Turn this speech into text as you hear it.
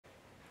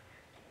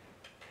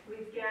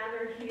We've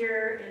gathered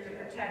here in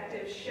the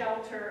protective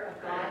shelter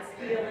of God's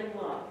healing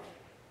love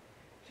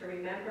to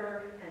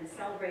remember and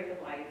celebrate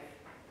the life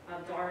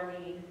of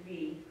Darlene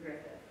V.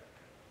 Griffith,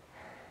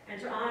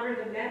 and to honor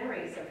the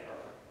memories of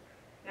her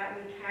that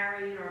we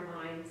carry in our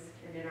minds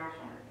and in our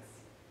hearts.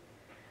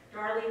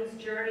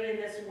 Darlene's journey in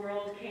this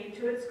world came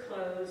to its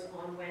close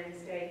on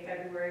Wednesday,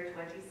 February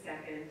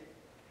 22nd.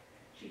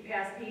 She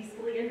passed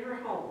peacefully in her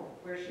home,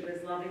 where she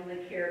was lovingly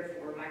cared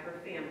for by her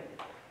family.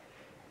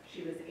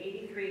 She was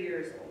 83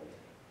 years old.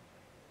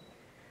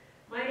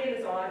 My name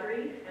is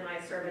Audrey, and I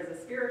serve as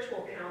a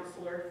spiritual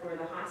counselor for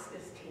the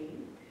hospice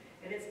team.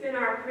 And it's been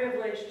our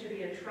privilege to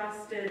be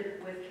entrusted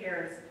with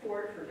care and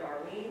support for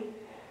Darlene,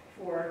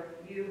 for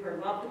you, her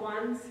loved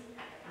ones,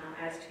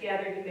 as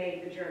together you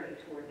made the journey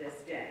toward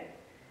this day.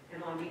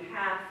 And on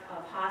behalf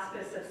of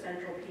Hospice of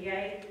Central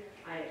PA,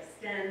 I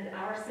extend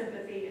our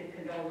sympathy and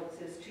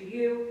condolences to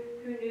you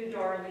who knew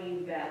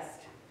Darlene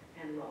best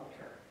and loved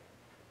her.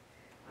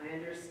 I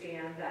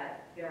understand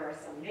that there are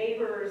some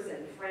neighbors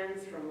and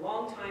friends from a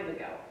long time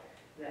ago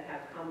that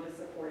have come to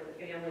support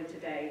the family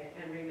today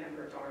and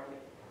remember Darlene.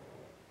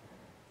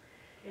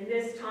 In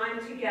this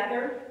time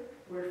together,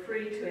 we're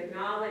free to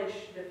acknowledge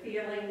the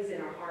feelings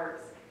in our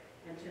hearts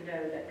and to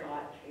know that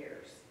God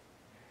cares.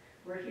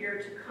 We're here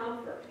to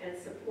comfort and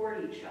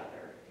support each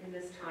other in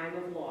this time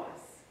of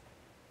loss.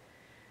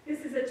 This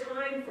is a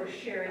time for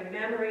sharing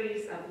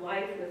memories of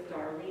life with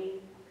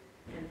Darlene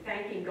and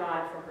thanking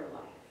God for her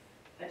life.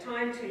 A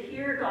time to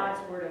hear God's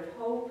word of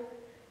hope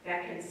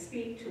that can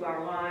speak to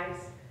our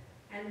lives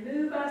and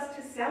move us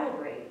to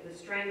celebrate the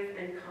strength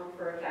and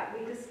comfort that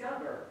we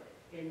discover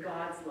in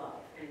God's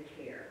love and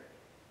care.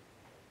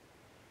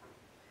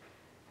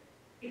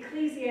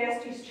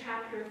 Ecclesiastes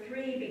chapter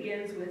 3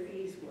 begins with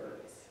these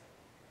words: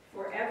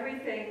 "For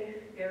everything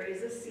there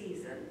is a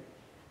season,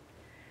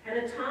 and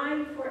a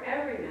time for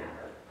every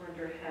matter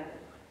under heaven.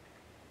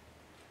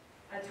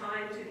 A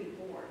time to be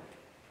born,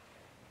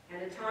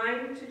 and a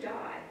time to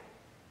die.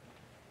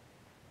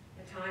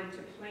 A time to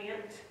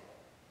plant,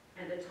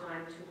 and a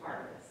time to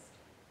harvest."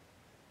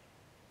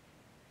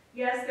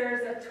 Yes, there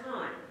is a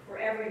time for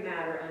every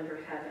matter under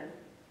heaven.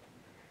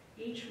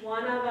 Each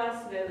one of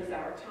us knows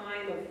our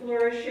time of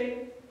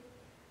flourishing,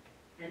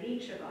 and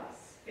each of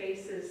us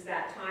faces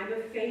that time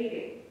of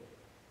fading,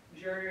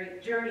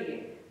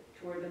 journeying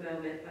toward the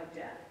moment of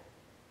death.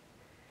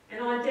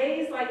 And on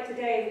days like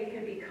today, we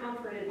can be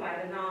comforted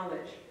by the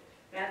knowledge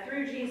that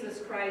through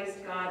Jesus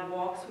Christ, God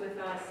walks with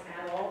us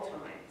at all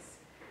times,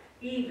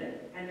 even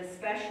and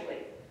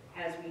especially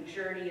as we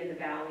journey in the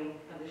valley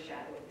of the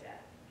shadow of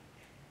death.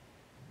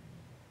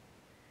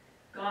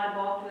 God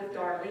walked with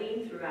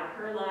Darlene throughout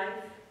her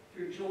life,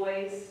 through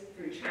joys,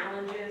 through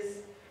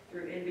challenges,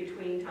 through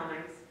in-between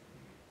times.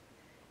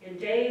 In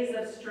days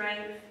of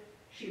strength,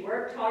 she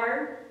worked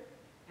hard,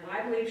 and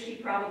I believe she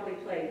probably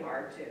played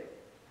hard too.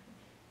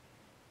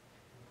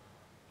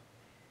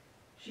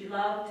 She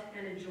loved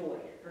and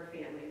enjoyed her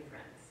family and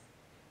friends.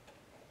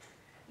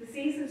 The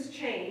seasons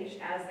changed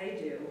as they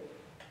do,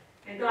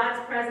 and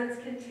God's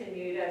presence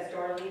continued as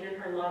Darlene and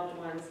her loved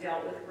ones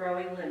dealt with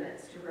growing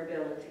limits to her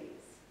abilities.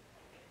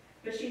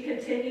 But she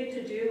continued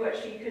to do what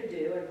she could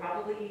do, and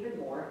probably even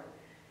more,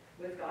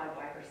 with God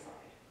by her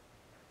side.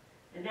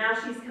 And now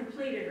she's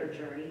completed her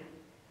journey,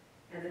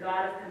 and the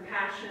God of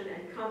compassion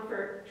and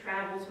comfort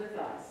travels with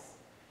us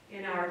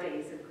in our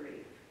days of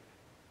grief.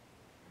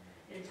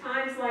 In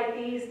times like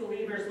these,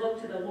 believers look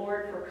to the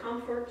Lord for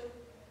comfort,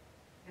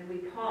 and we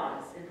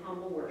pause in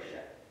humble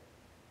worship.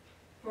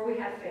 For we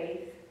have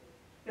faith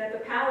that the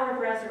power of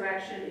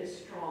resurrection is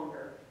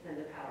stronger than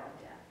the power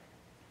of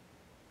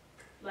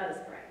death. Let us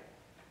pray.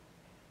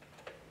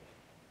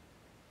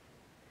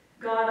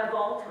 God of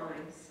all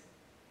times,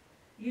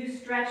 you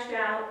stretched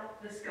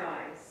out the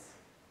skies,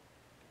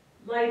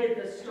 lighted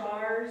the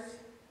stars,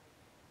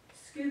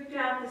 scooped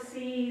out the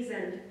seas,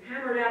 and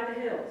hammered out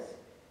the hills.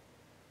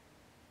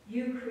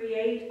 You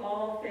create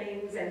all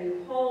things, and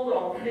you hold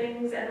all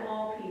things and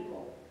all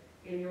people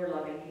in your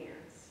loving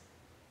hands.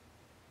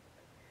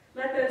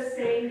 Let those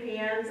same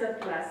hands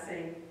of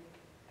blessing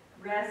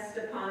rest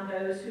upon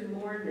those who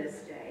mourn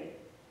this day.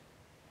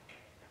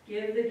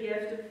 Give the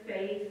gift of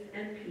faith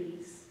and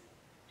peace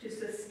to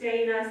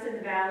sustain us in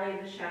the valley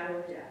of the shadow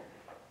of death.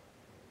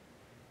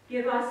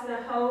 Give us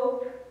the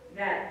hope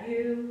that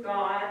you,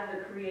 God,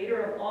 the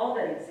creator of all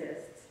that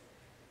exists,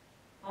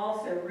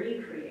 also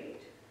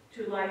recreate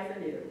to life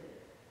anew,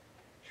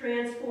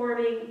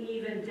 transforming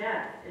even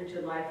death into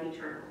life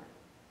eternal.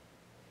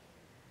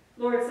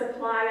 Lord,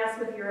 supply us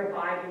with your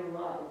abiding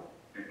love,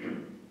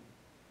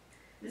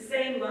 the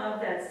same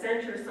love that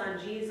sent your Son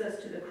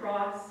Jesus to the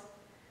cross,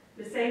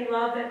 the same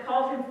love that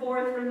called him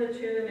forth from the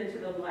tomb into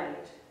the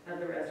light of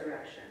the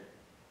resurrection.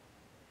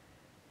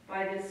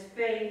 By this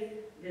faith,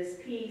 this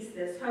peace,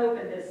 this hope,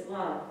 and this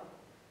love,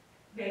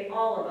 may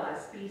all of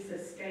us be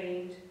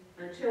sustained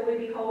until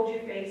we behold you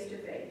face to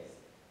face.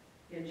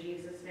 In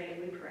Jesus'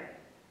 name we pray.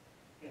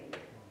 Amen.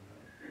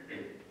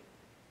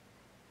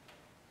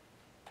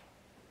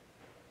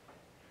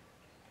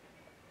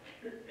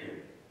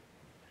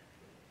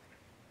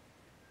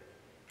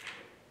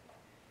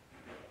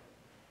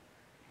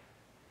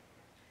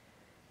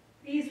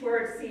 These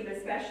words seem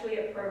especially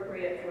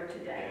appropriate for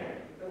today.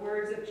 The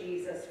words of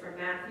Jesus from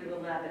Matthew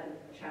 11,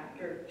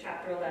 chapter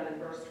 11,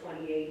 verse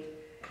 28,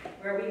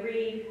 where we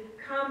read,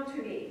 "Come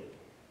to me,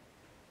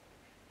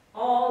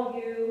 all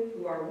you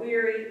who are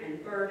weary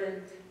and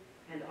burdened,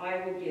 and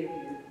I will give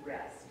you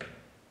rest."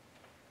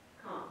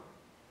 Come.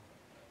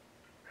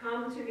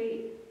 Come to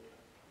me.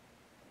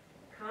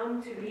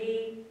 Come to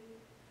me,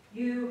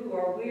 you who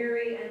are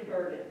weary and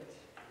burdened.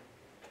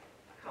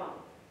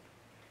 Come,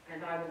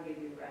 and I will give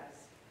you rest.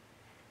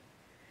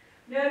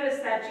 Notice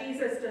that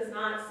Jesus does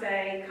not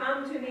say,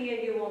 "Come to me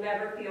and you will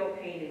never feel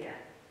pain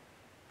again."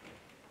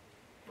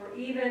 For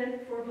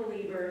even for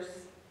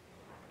believers,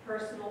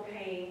 personal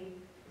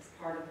pain is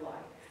part of life.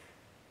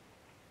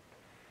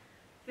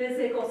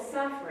 Physical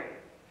suffering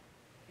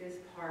is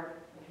part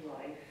of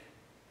life.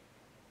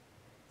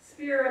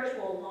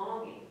 Spiritual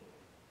longing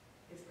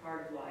is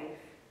part of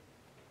life.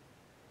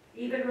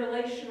 Even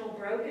relational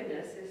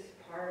brokenness is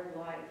part of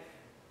life.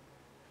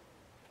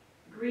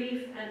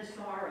 Grief and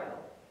sorrow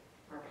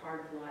are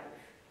part of life.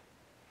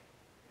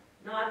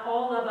 Not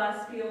all of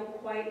us feel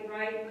quite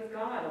right with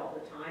God all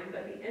the time,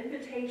 but the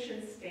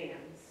invitation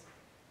stands.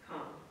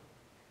 Come.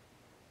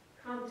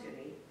 Come to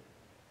me.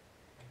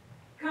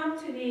 Come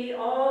to me,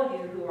 all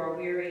you who are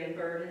weary and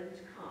burdened.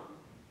 Come,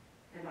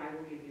 and I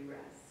will give you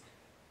rest.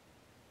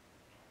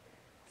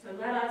 So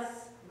let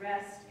us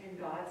rest in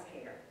God's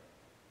care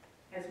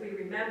as we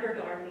remember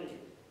Darlene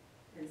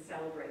and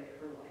celebrate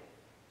her life.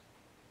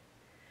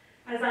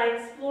 As I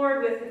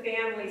explored with the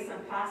family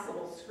some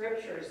possible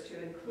scriptures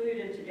to include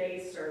in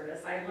today's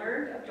service, I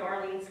learned of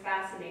Darlene's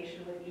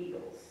fascination with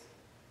eagles.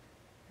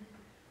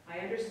 I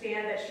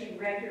understand that she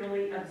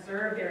regularly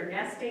observed their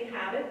nesting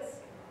habits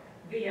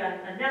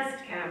via a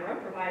Nest camera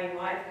providing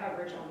live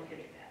coverage on the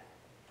internet.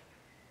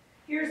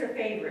 Here's a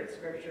favorite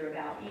scripture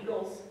about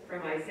eagles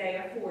from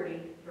Isaiah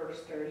 40,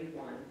 verse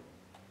 31.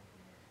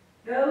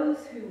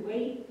 "Those who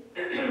wait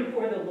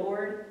for the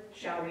Lord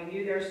shall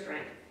renew their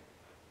strength.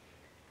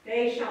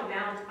 They shall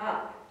mount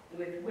up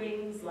with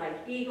wings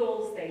like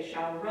eagles. They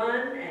shall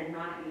run and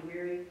not be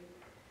weary.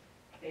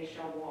 They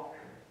shall walk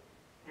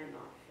and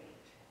not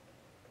faint."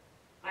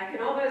 I can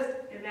almost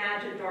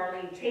imagine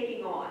Darlene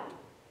taking on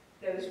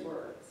those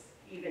words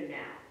even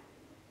now.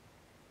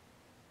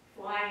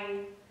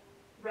 Flying,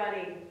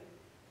 running,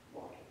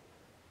 walking.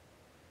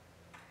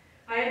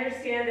 I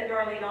understand that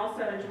Darlene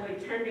also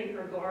enjoyed tending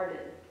her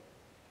garden,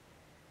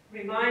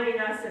 reminding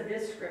us of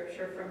this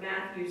scripture from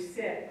Matthew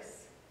 6.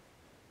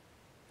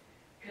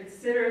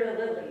 "Consider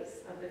the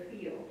lilies of the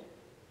field,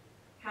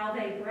 how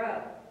they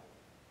grow.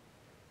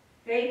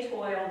 They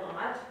toil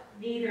not,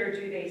 neither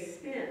do they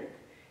spin.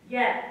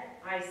 Yet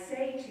I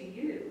say to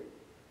you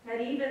that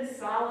even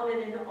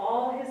Solomon in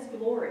all his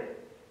glory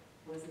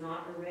was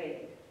not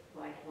arrayed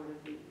like one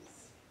of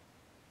these."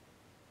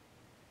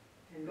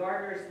 And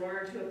gardeners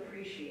learn to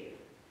appreciate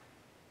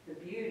the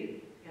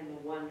beauty and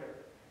the wonder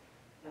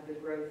of the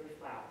growth of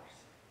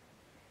flowers.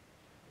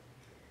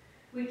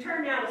 We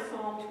turn now to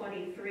Psalm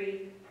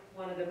 23,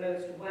 one of the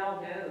most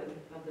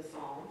well-known of the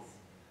Psalms.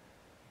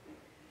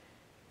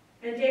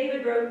 And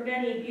David wrote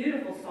many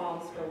beautiful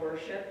psalms for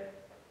worship.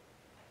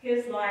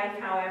 His life,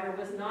 however,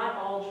 was not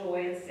all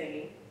joy and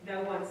singing.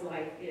 No one's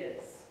life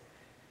is.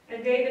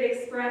 And David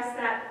expressed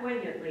that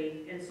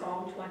poignantly in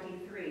Psalm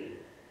 23,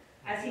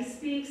 as he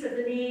speaks of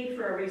the need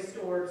for a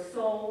restored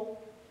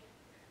soul,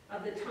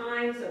 of the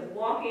times of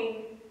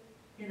walking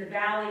in the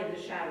valley of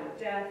the shadow of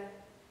death,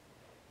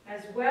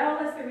 as well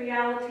as the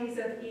realities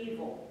of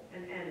evil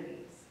and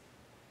enemies.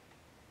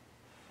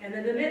 And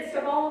in the midst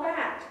of all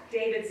that,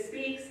 David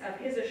speaks of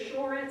his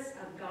assurance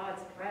of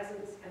God's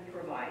presence and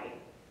providing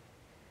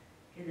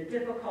in the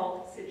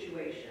difficult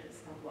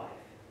situations of life.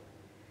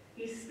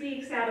 He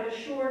speaks out of a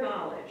sure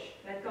knowledge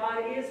that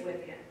God is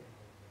with him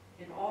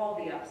in all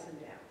the ups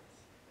and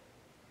downs.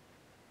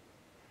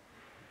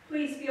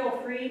 Please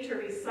feel free to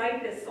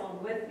recite this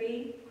psalm with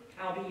me.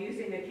 I'll be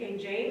using the King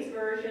James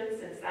Version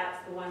since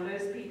that's the one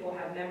most people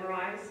have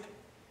memorized.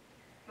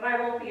 But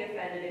I won't be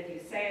offended if you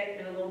say it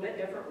in a little bit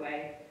different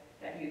way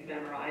that you've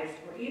memorized,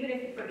 or even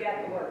if you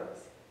forget the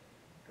words.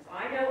 Because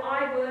I know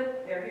I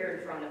would, they're here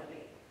in front of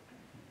me.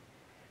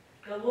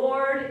 "The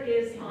Lord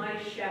is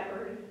my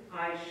shepherd,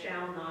 I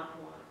shall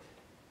not want.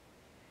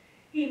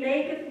 He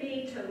maketh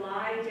me to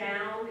lie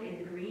down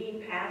in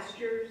green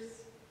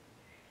pastures.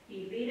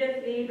 He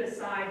leadeth me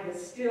beside the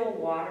still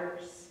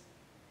waters.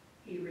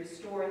 He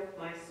restoreth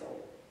my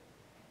soul.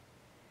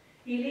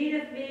 He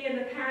leadeth me in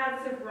the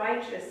paths of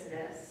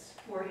righteousness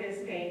for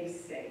his name's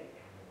sake.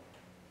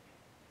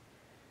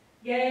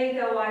 Yea,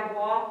 though I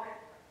walk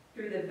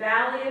through the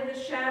valley of the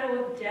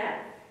shadow of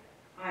death,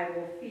 I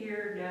will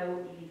fear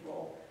no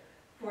evil,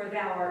 for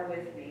thou art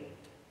with me.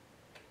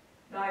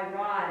 Thy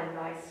rod and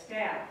thy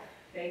staff,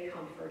 they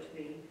comfort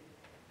me.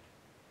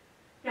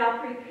 Thou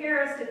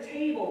preparest a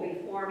table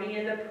before me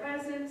in the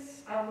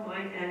presence of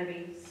mine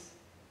enemies.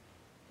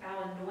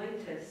 Thou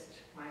anointest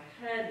my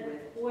head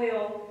with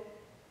oil,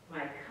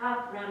 my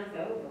cup runneth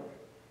over.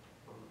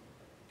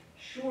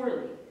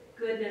 Surely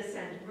goodness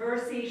and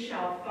mercy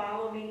shall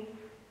follow me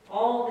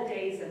all the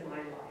days of my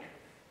life,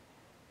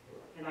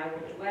 and I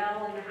will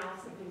dwell in the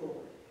house of the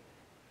Lord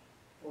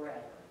forever.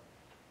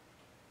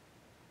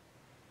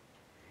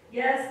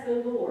 Yes, the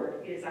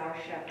Lord is our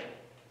shepherd,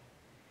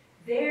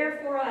 there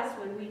for us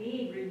when we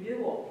need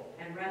renewal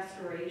and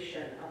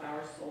restoration of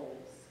our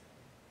souls.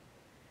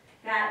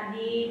 That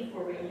need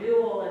for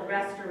renewal and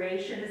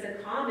restoration is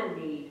a common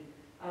need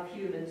of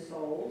human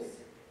souls.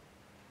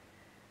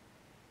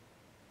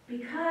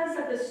 Because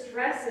of the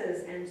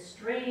stresses and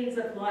strains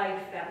of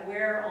life that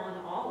wear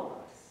on all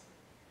of us,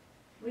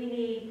 we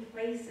need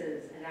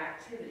places and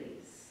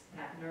activities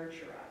that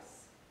nurture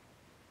us.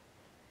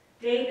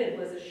 David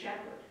was a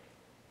shepherd,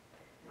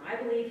 and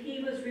I believe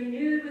he was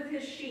renewed with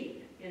his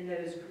sheep in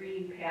those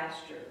green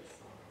pastures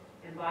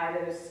and by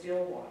those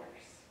still waters.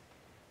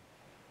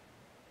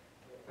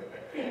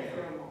 Think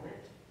for a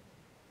moment.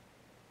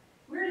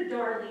 Where did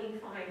Darlene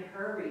find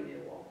her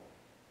renewal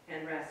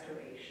and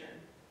restoration?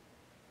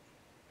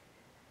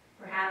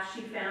 Perhaps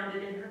she found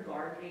it in her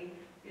gardening,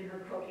 in her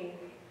cooking,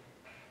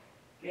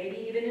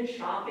 maybe even in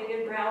shopping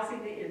and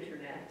browsing the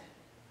internet.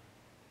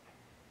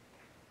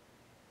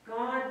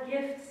 God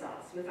gifts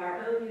us with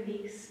our own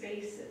unique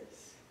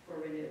spaces for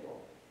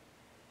renewal.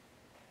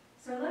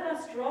 So let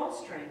us draw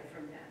strength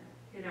from them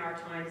in our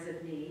times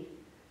of need,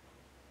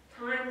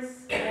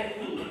 times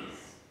at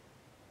ease,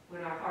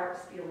 when our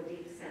hearts feel a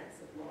deep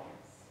sense of loss.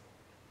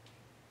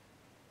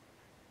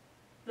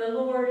 The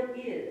Lord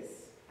is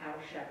our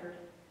shepherd,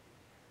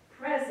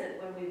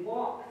 present when we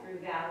walk through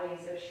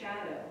valleys of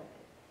shadow.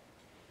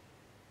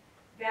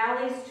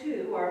 Valleys,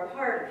 too, are a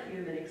part of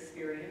human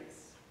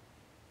experience.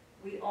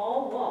 We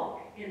all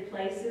walk in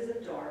places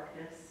of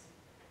darkness,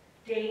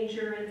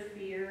 danger and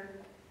fear,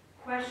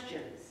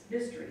 questions,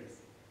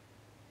 mysteries.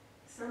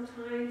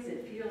 Sometimes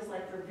it feels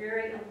like we're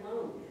very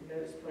alone in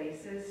those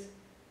places,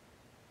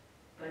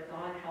 but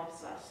God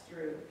helps us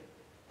through.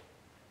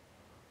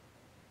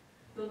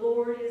 The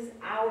Lord is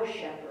our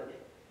shepherd,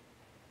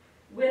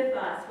 with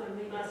us when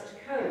we must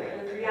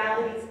cope with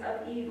realities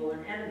of evil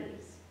and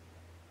enemies.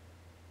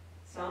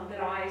 Some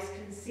that eyes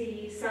can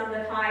see, some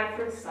that hide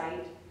from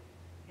sight,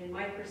 in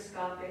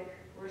microscopic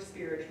or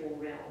spiritual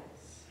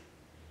realms.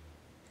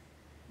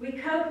 We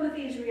cope with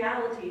these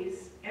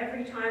realities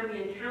every time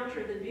we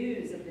encounter the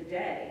news of the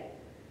day,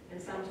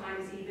 and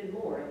sometimes even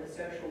more in the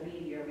social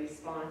media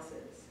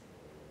responses.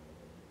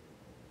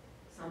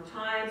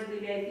 Sometimes we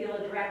may feel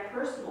a direct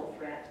personal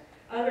threat.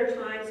 Other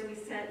times we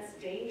sense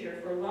danger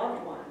for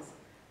loved ones,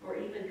 or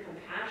even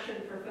compassion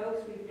for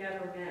folks we've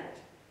never met.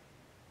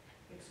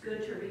 It's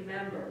good to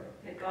remember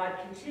that God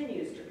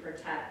continues to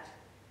protect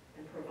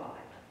and provide.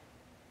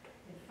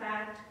 In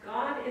fact,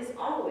 God is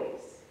always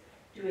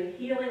doing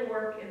healing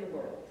work in the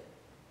world,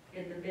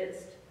 in the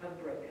midst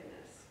of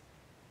brokenness.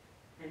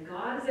 And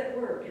God is at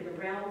work in the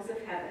realms of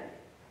heaven,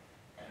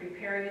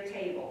 preparing a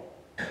table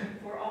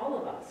for all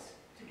of us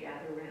to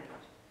gather around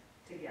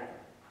together.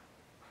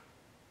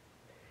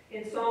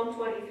 In Psalm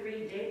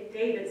 23,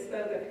 David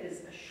spoke of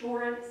his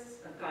assurance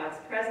of God's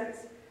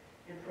presence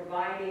and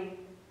providing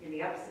in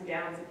the ups and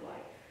downs of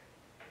life.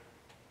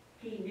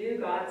 He knew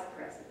God's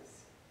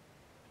presence.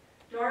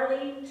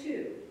 Darlene,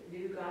 too,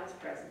 knew God's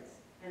presence,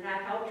 and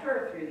that helped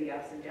her through the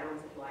ups and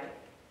downs of life.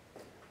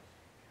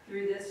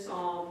 Through this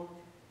psalm,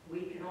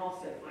 we can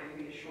also find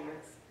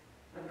reassurance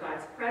of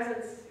God's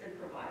presence and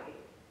providing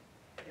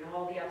in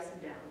all the ups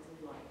and downs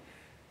of life.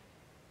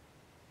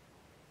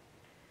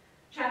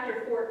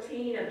 Chapter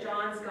 14 of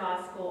John's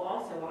Gospel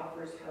also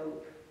offers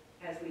hope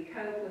as we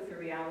cope with the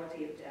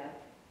reality of death.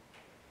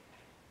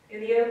 In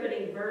the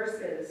opening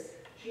verses,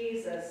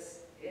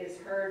 Jesus is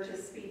heard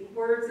to speak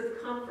words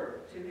of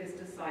comfort to his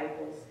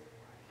disciples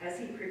as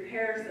he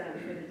prepares them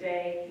for the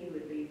day he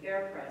would leave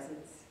their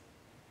presence.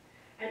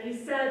 And he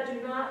said,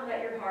 "Do not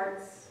let your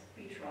hearts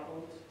be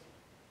troubled.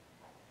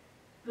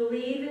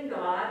 Believe in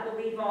God,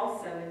 believe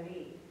also in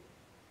me.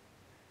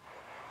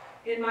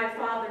 In my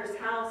Father's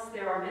house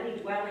there are many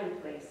dwelling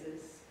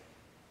places.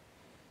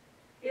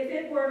 If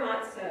it were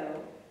not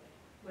so,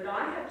 would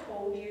I have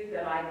told you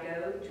that I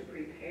go to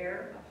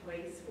prepare a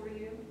place for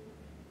you?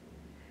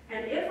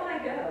 And if I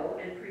go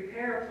and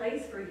prepare a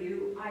place for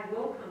you, I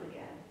will come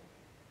again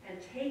and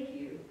take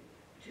you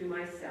to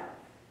myself,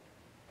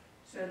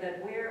 so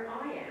that where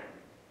I am,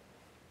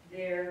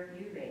 there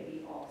you may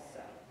be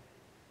also.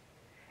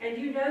 And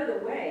you know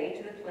the way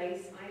to the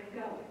place I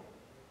am going."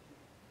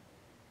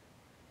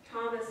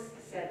 Thomas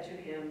said to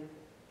him,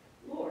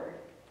 "Lord,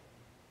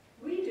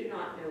 we do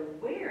not know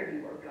where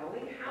you are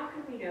going. How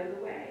can we know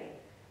the way?"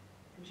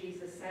 And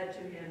Jesus said to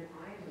him,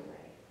 "I am the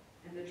way,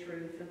 and the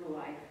truth, and the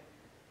life.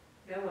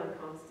 No one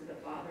comes to the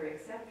Father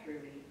except through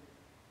me."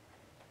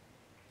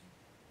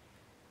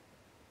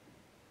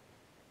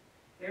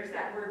 There's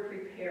that word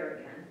prepare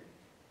again.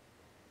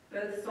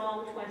 Both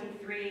Psalm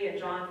 23 and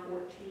John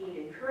 14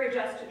 encourage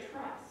us to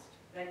trust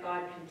that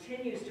God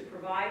continues to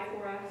provide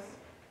for us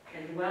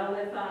and dwell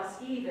with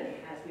us even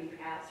as we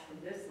pass from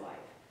this life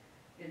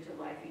into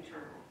life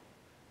eternal.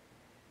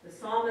 The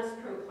psalmist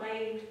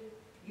proclaimed,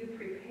 "You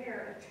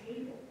prepare a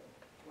table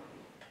for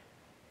me."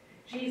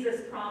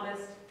 Jesus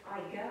promised,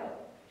 "I go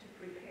to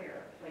prepare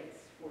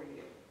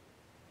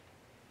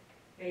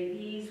May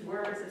these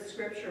words of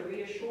Scripture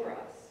reassure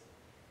us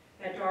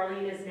that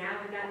Darlene is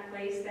now in that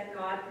place that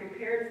God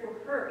prepared for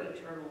her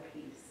eternal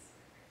peace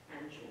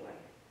and joy.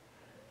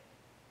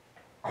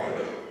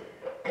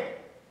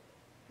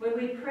 When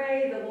we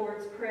pray the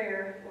Lord's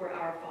Prayer or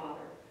Our Father,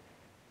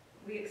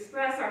 we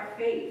express our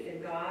faith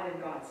in God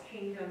and God's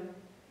kingdom.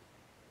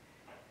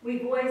 We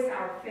voice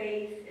our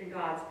faith in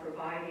God's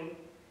providing.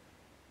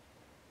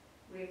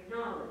 We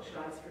acknowledge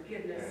God's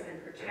forgiveness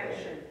and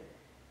protection,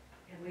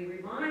 and we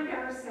remind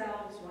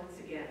ourselves once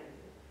again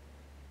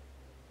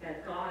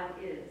that God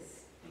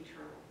is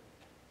eternal.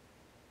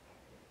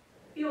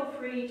 Feel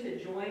free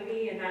to join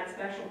me in that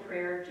special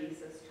prayer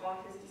Jesus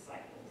taught his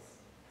disciples,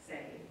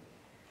 saying,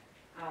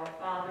 Our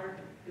Father,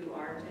 who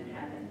art in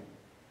heaven,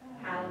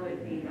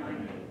 hallowed be thy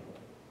name.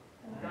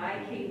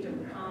 Thy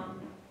kingdom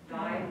come,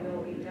 thy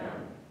will be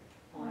done,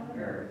 on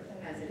earth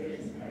as it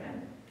is in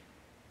heaven.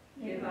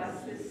 Give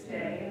us this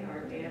day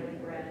our daily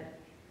bread,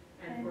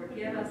 and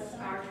forgive us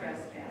our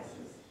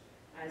trespasses,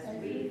 as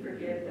we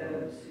forgive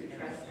those who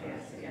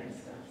trespass against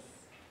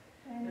us.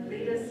 And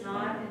lead us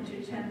not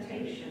into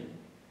temptation,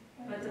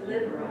 but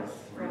deliver us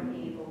from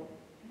evil.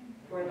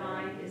 For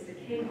thine is the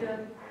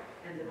kingdom,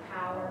 and the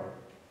power,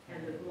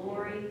 and the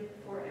glory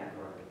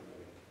forever.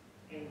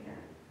 Amen.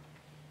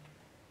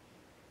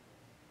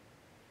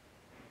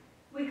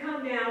 We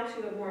come now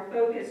to a more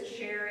focused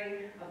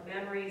sharing of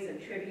memories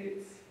and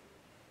tributes.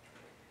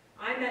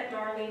 I met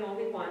Darlene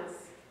only once,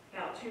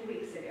 about 2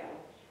 weeks ago,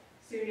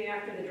 soon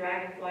after the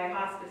Dragonfly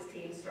Hospice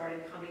team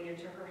started coming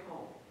into her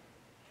home.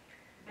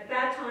 At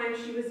that time,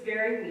 she was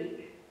very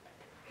weak.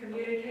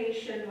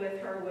 Communication with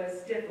her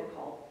was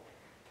difficult,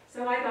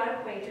 so I got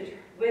acquainted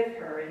with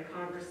her in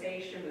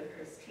conversation with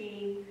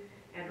Christine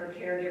and her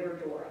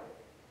caregiver, Dora.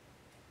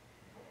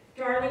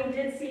 Darlene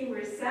did seem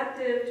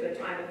receptive to a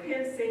time of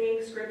hymn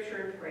singing,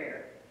 scripture, and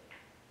prayer.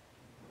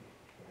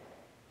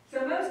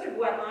 So most of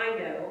what I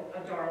know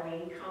of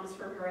Darlene comes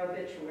from her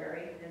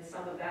obituary, and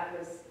some of that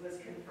was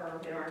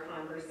confirmed in our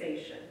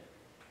conversation.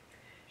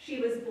 She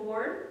was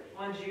born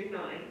on June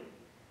 9,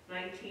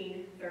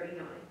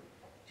 1939,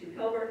 to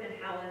Hilbert and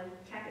Helen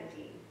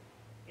Tekentine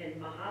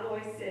in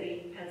Mahanoy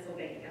City,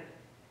 Pennsylvania,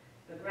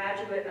 a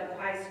graduate of the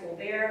high school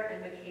there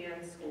and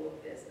McCann School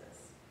of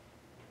Business.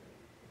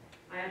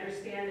 I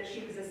understand that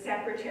she was a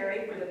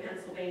secretary for the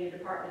Pennsylvania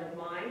Department of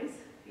Mines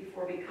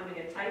before becoming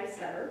a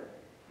typesetter,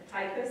 a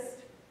typist,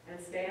 and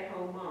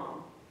stay-at-home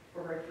mom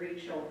for her 3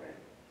 children.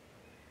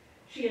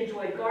 She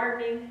enjoyed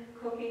gardening,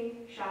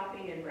 cooking,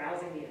 shopping, and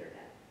browsing the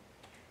internet.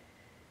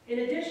 In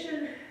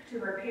addition to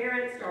her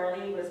parents,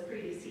 Darlene was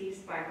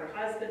predeceased by her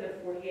husband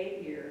of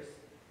 48 years,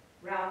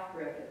 Ralph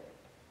Griffith,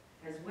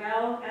 as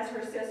well as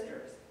her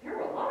sisters. There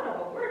were a lot of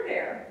them, weren't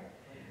there?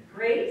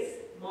 Grace,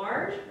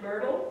 Marge,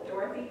 Myrtle,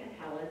 Dorothy, and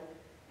Helen,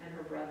 and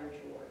her brother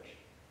George.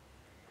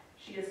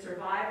 She is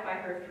survived by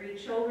her 3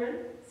 children,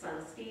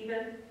 son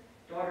Stephen,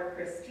 daughter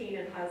Christine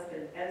and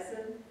husband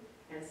Edson,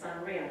 and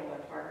son Randall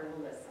and partner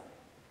Melissa.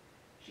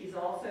 She's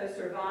also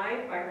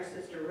survived by her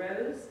sister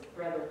Rose,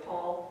 brother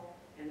Paul,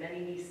 and many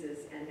nieces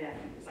and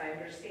nephews. I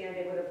understand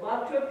they would have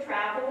loved to have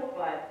traveled,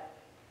 but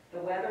the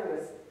weather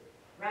was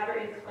rather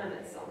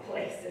inclement some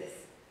places.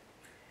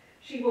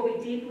 She will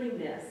be deeply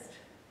missed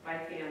by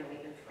family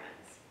and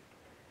friends.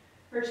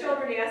 Her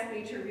children asked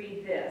me to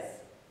read this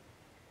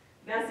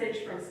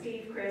message from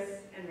Steve, Chris,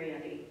 and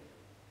Randy.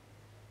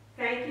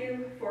 Thank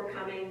you for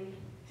coming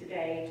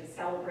today to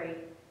celebrate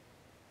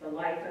the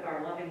life of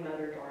our loving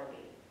mother, Darlene.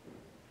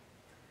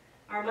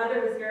 Our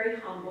mother was very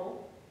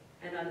humble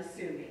and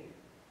unassuming.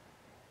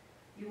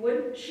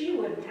 She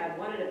wouldn't have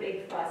wanted a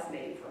big fuss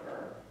made for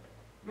her,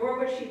 nor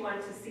would she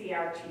want to see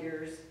our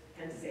tears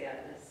and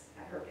sadness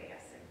at her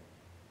passing.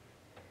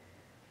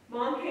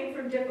 Mom came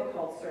from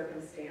difficult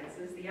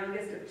circumstances, the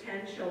youngest of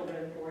 10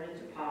 children born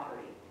into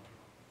poverty.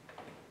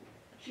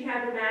 She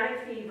had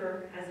rheumatic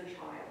fever as a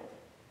child.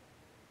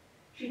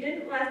 She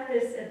didn't let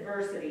this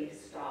adversity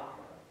stop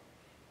her.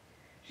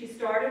 She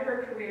started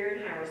her career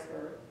in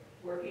Harrisburg,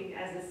 working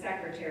as a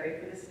secretary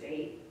for the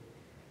state,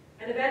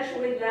 and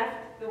eventually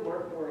left the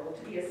work world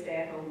to be a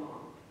stay-at-home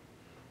mom.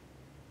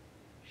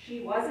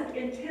 She wasn't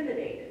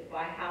intimidated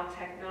by how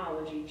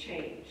technology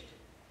changed.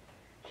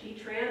 She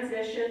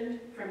transitioned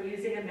from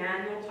using a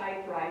manual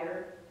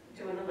typewriter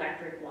to an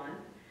electric one.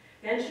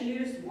 Then she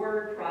used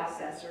word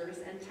processors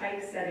and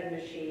typesetting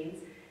machines,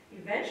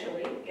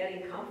 eventually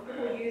getting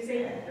comfortable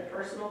using the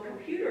personal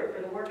computer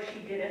for the work she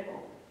did at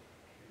home.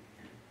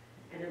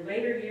 And in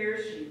later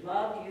years, she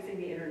loved using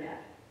the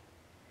internet.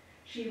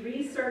 She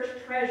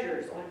researched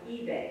treasures on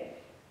eBay,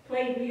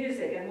 played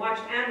music and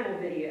watched animal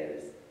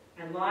videos,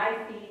 and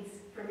live feeds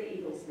from the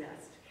Eagle's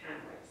Nest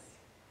cameras.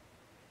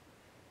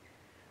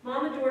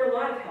 Mom endured a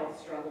lot of health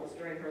struggles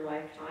during her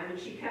lifetime, and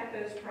she kept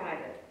those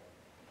private.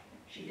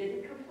 She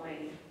didn't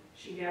complain.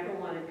 She never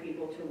wanted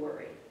people to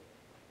worry.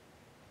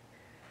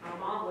 Our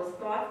mom was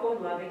thoughtful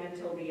and loving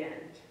until the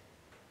end.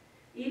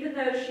 Even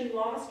though she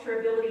lost her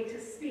ability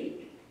to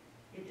speak,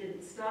 it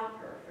didn't stop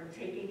her from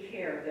taking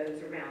care of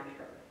those around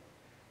her.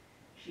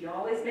 She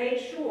always made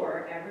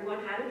sure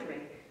everyone had a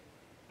drink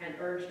and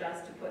urged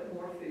us to put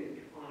more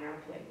food on our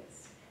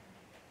plates.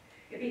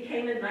 It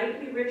became a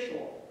nightly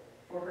ritual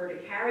for her to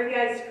carry the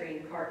ice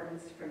cream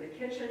cartons from the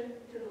kitchen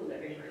to the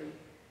living room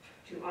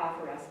to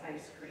offer us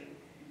ice cream.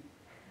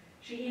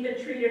 She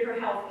even treated her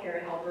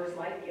healthcare helpers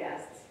like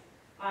guests,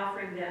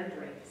 offering them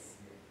drinks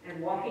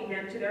and walking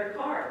them to their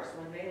cars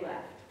when they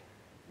left,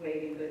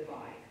 waving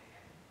goodbye.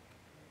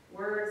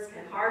 Words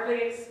can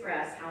hardly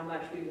express how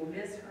much we will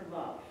miss her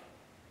love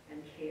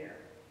and care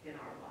in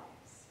our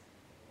lives.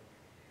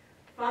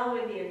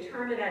 Following the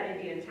interment at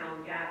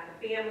Indiantown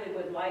Gap, the family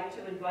would like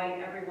to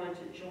invite everyone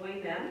to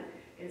join them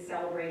in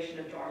celebration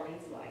of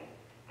Darlene's life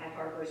at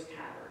Harper's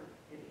Tavern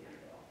in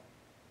Annville.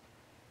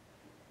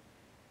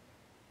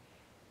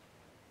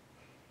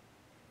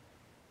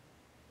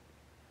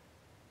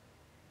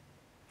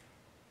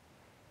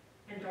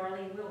 And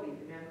Darlene will be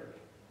remembered.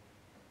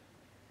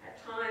 At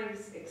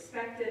times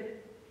expected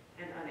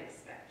and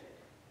unexpected.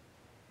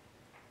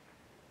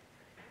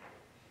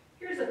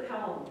 Here's a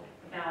poem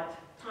about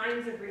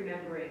times of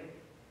remembering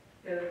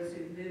those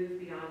who moved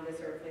beyond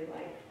this earthly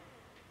life.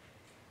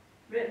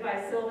 Written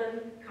by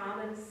Sylvan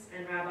Commons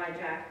and Rabbi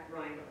Jack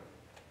Reimer.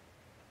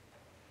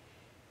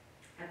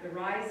 At the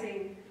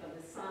rising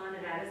of the sun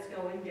and at its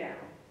going down,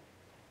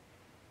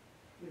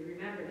 we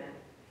remember them.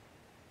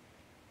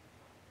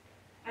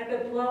 At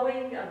the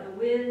blowing of the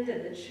wind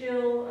and the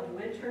chill of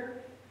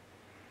winter,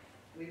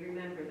 we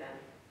remember them.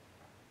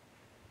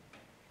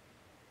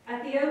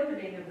 At the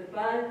opening of the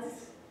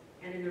buds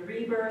and in the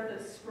rebirth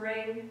of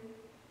spring,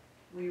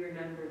 we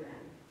remember them.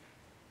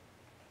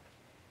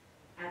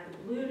 At the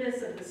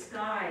blueness of the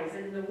skies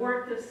and in the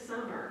warmth of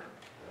summer,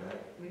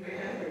 we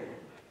remember them.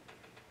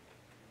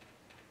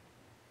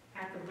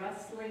 At the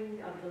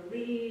rustling of the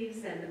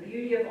leaves and the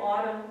beauty of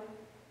autumn,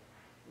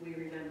 we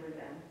remember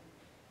them.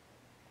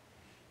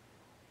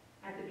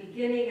 At the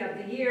beginning of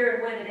the year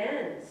and when it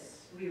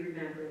ends, we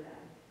remember them.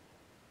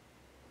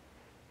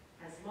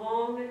 As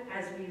long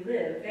as we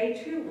live,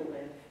 they too will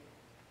live,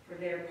 for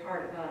they are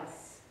part of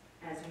us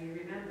as we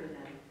remember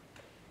them.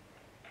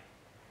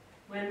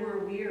 When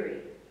we're weary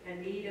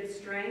and need of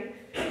strength,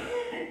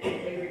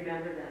 they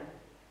remember them.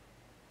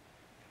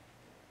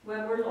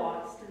 When we're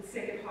lost and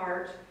sick at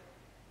heart,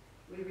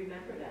 we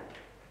remember them.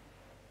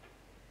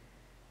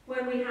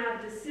 When we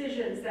have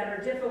decisions that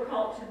are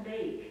difficult to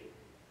make,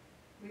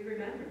 we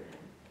remember them.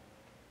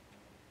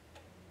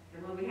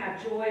 And when we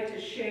have joy to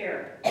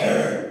share, we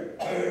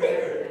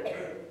remember them.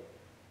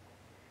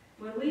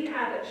 When we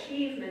have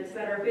achievements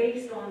that are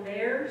based on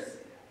theirs,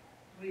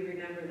 we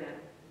remember them.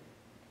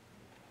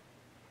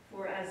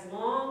 For as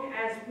long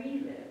as we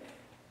live,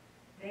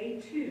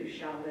 they too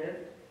shall live,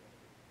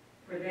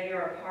 for they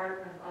are a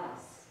part of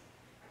us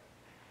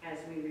as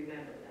we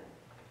remember them.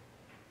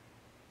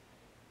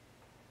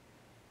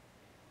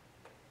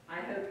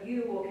 I hope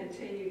you will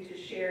continue to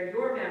share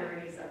your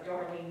memories of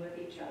Darlene with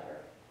each other,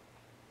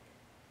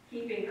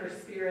 keeping her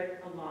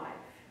spirit alive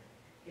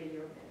in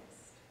your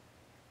midst.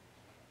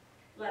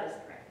 Let us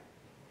pray.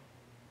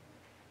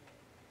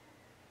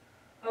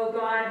 Oh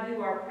God,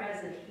 you are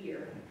present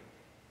here.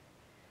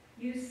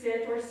 You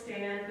sit or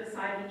stand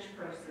beside each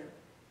person.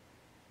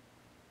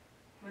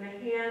 When a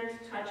hand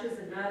touches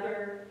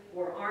another,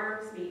 or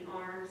arms meet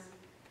arms,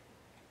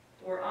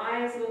 or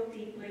eyes look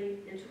deeply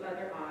into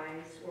other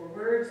eyes, or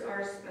words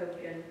are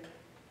spoken,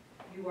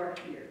 you are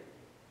here.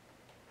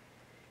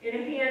 In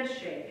a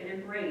handshake, an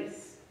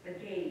embrace, a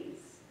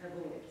gaze, a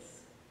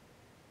voice.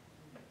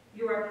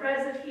 You are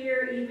present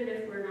here even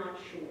if we're not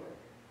sure,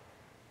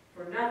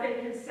 for nothing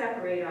can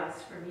separate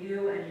us from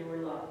you and your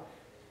love.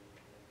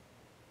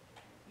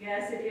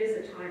 Yes, it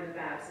is a time of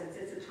absence.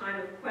 It's a time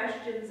of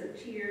questions, of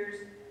tears,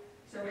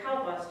 so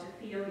help us to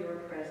feel your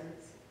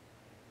presence.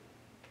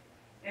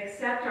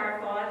 Accept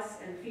our thoughts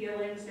and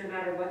feelings no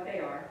matter what they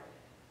are,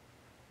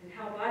 and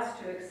help us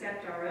to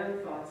accept our own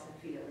thoughts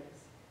and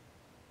feelings.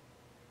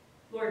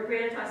 Lord,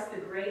 grant us the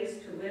grace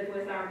to live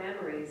with our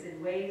memories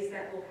in ways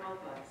that will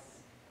help us.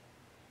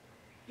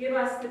 Give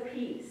us the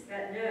peace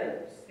that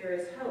knows there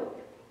is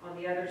hope on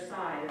the other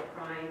side of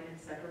crime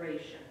and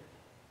separation.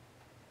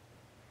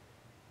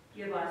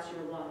 Give us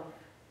your love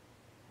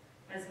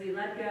as we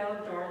let go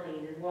of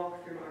Darlene and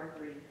walk through our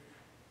grief.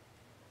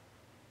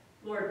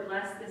 Lord,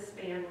 bless this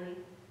family.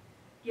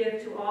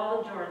 Give to all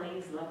of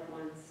Darlene's loved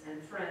ones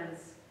and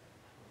friends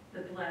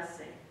the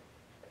blessing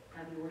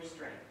of your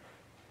strength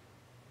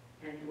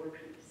and your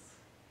peace.